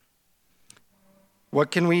 What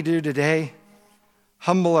can we do today?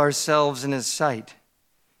 Humble ourselves in his sight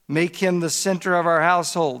Make him the center of our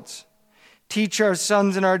households. Teach our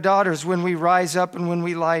sons and our daughters when we rise up and when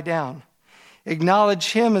we lie down.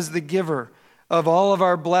 Acknowledge him as the giver of all of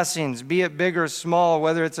our blessings, be it big or small,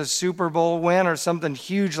 whether it's a Super Bowl win or something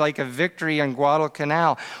huge like a victory on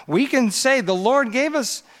Guadalcanal. We can say the Lord gave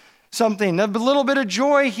us something, a little bit of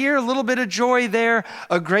joy here, a little bit of joy there,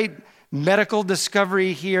 a great medical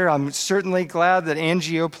discovery here. I'm certainly glad that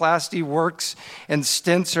angioplasty works and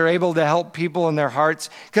stents are able to help people in their hearts,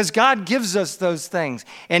 because God gives us those things,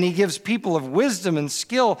 and he gives people of wisdom and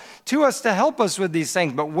skill to us to help us with these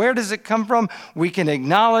things. But where does it come from? We can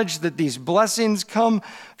acknowledge that these blessings come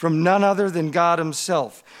from none other than God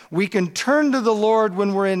himself. We can turn to the Lord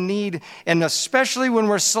when we're in need, and especially when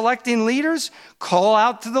we're selecting leaders, call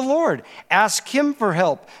out to the Lord. Ask him for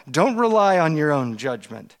help. Don't rely on your own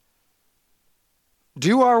judgment.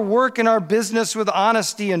 Do our work and our business with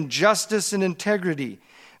honesty and justice and integrity.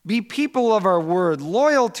 Be people of our word,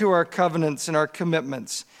 loyal to our covenants and our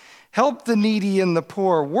commitments. Help the needy and the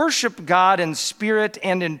poor. Worship God in spirit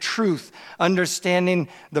and in truth, understanding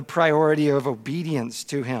the priority of obedience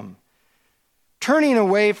to him. Turning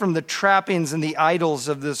away from the trappings and the idols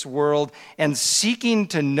of this world and seeking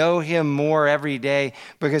to know him more every day,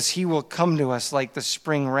 because he will come to us like the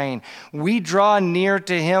spring rain. We draw near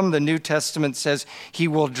to him. The New Testament says he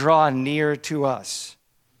will draw near to us.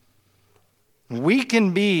 We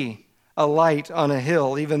can be a light on a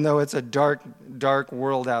hill, even though it's a dark, dark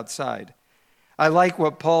world outside. I like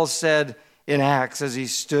what Paul said in Acts as he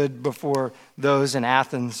stood before those in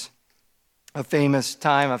Athens. A famous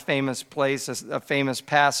time, a famous place, a famous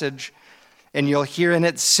passage. And you'll hear in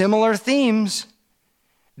it similar themes.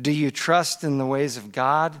 Do you trust in the ways of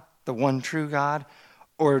God, the one true God,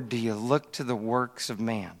 or do you look to the works of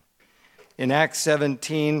man? In Acts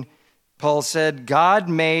 17, Paul said, God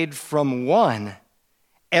made from one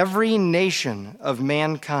every nation of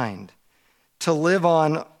mankind to live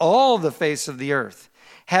on all the face of the earth,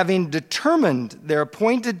 having determined their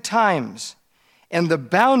appointed times and the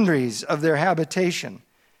boundaries of their habitation.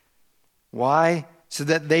 Why? So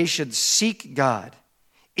that they should seek God,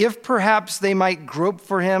 if perhaps they might grope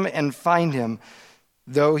for him and find him,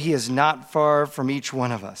 though he is not far from each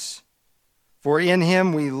one of us. For in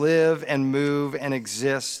him we live and move and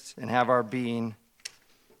exist and have our being.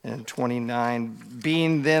 And 29,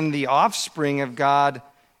 being then the offspring of God,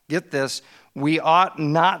 get this, we ought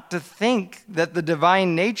not to think that the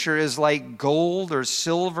divine nature is like gold or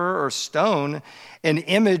silver or stone, an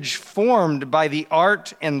image formed by the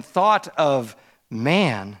art and thought of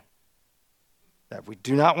man. That we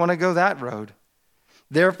do not want to go that road.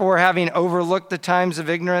 Therefore, having overlooked the times of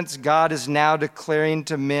ignorance, God is now declaring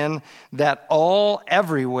to men that all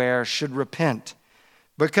everywhere should repent,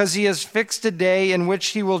 because he has fixed a day in which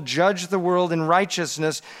he will judge the world in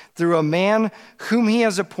righteousness through a man whom he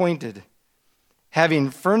has appointed, having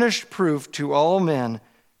furnished proof to all men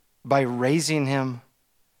by raising him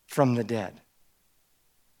from the dead.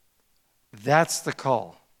 That's the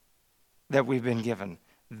call that we've been given.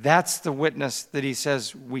 That's the witness that he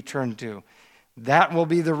says we turn to. That will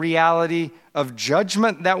be the reality of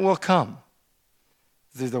judgment that will come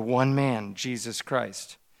through the one man, Jesus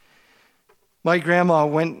Christ. My grandma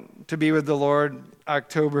went to be with the Lord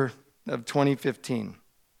October of 2015.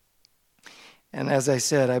 And as I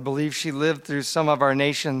said, I believe she lived through some of our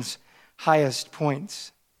nation's highest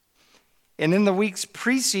points. And in the weeks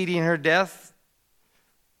preceding her death,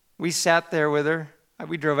 we sat there with her.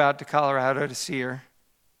 We drove out to Colorado to see her.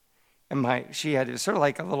 And she had, it was sort of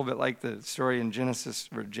like a little bit like the story in Genesis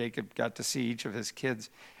where Jacob got to see each of his kids.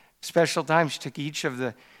 Special time, she took each of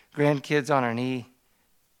the grandkids on her knee.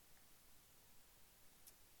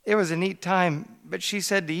 It was a neat time, but she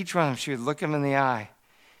said to each one of them, she would look him in the eye,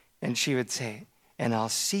 and she would say, and I'll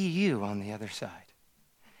see you on the other side.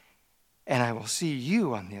 And I will see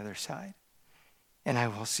you on the other side. And I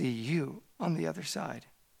will see you on the other side.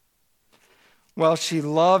 Well, she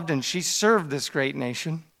loved and she served this great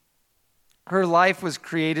nation. Her life was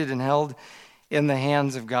created and held in the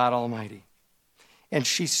hands of God Almighty. And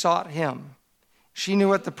she sought him. She knew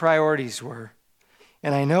what the priorities were.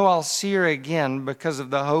 And I know I'll see her again because of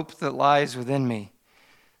the hope that lies within me.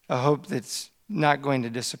 A hope that's not going to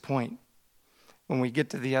disappoint. When we get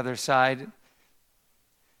to the other side,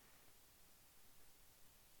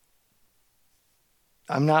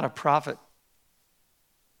 I'm not a prophet.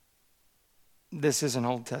 This is an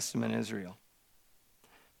Old Testament Israel.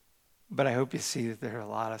 But I hope you see that there are a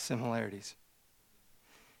lot of similarities.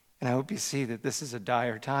 And I hope you see that this is a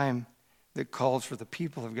dire time that calls for the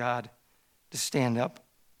people of God to stand up,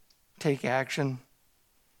 take action,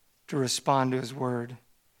 to respond to his word,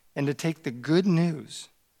 and to take the good news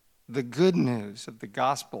the good news of the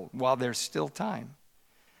gospel while there's still time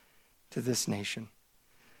to this nation.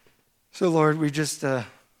 So, Lord, we just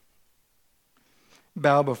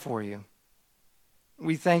bow before you.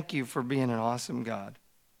 We thank you for being an awesome God.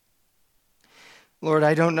 Lord,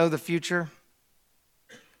 I don't know the future,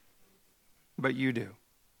 but you do.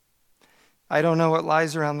 I don't know what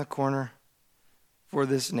lies around the corner for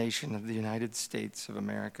this nation of the United States of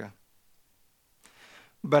America.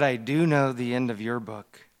 But I do know the end of your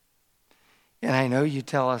book. And I know you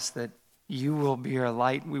tell us that you will be our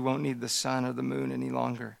light. We won't need the sun or the moon any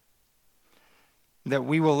longer. That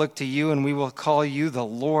we will look to you and we will call you the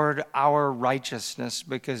Lord our righteousness,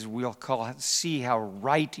 because we'll see how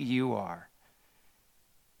right you are.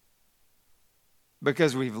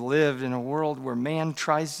 Because we've lived in a world where man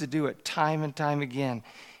tries to do it time and time again,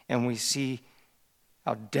 and we see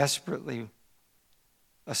how desperately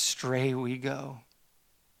astray we go.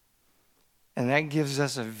 And that gives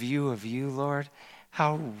us a view of you, Lord,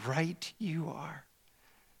 how right you are.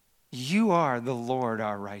 You are the Lord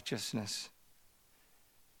our righteousness.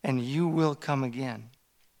 And you will come again.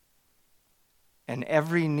 And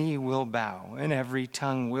every knee will bow, and every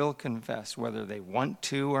tongue will confess, whether they want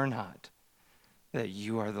to or not, that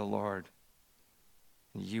you are the Lord.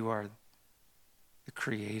 You are the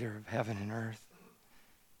creator of heaven and earth.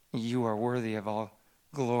 You are worthy of all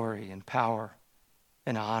glory and power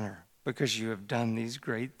and honor, because you have done these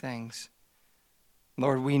great things.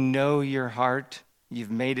 Lord, we know your heart. You've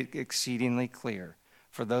made it exceedingly clear.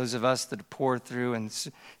 For those of us that pour through and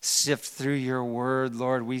sift through your word,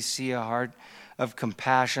 Lord, we see a heart of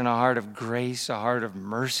compassion, a heart of grace, a heart of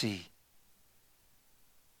mercy.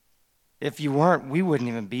 If you weren't, we wouldn't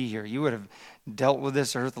even be here. You would have dealt with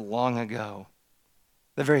this earth long ago.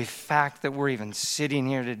 The very fact that we're even sitting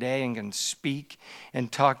here today and can speak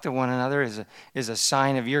and talk to one another is a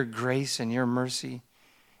sign of your grace and your mercy.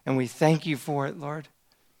 And we thank you for it, Lord.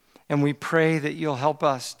 And we pray that you'll help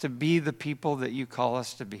us to be the people that you call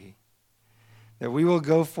us to be. That we will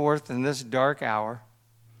go forth in this dark hour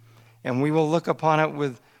and we will look upon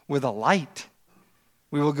it with a light.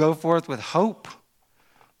 We will go forth with hope.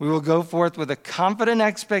 We will go forth with a confident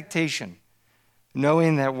expectation,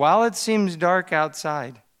 knowing that while it seems dark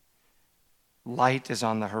outside, light is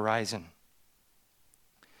on the horizon.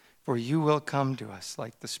 For you will come to us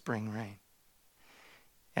like the spring rain.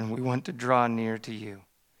 And we want to draw near to you.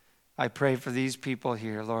 I pray for these people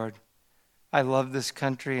here, Lord. I love this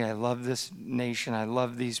country. I love this nation. I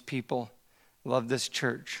love these people. I love this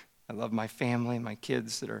church. I love my family, my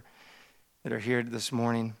kids that are here this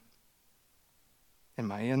morning, and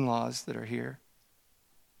my in-laws that are here.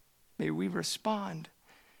 May we respond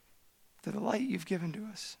to the light you've given to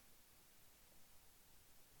us.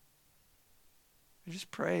 I just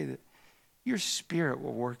pray that your Spirit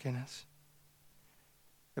will work in us,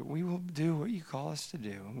 that we will do what you call us to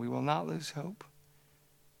do, and we will not lose hope.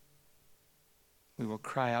 We will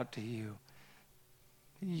cry out to you.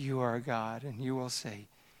 You are God, and you will say,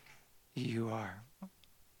 you are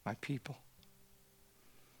my people.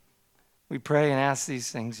 We pray and ask these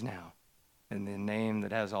things now in the name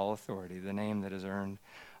that has all authority, the name that has earned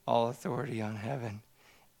all authority on heaven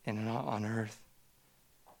and on earth,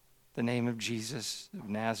 the name of Jesus of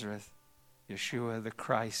Nazareth, Yeshua, the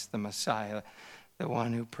Christ, the Messiah, the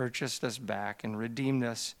one who purchased us back and redeemed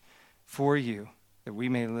us for you, that we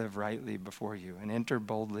may live rightly before you and enter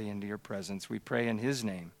boldly into your presence. We pray in his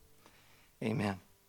name. Amen.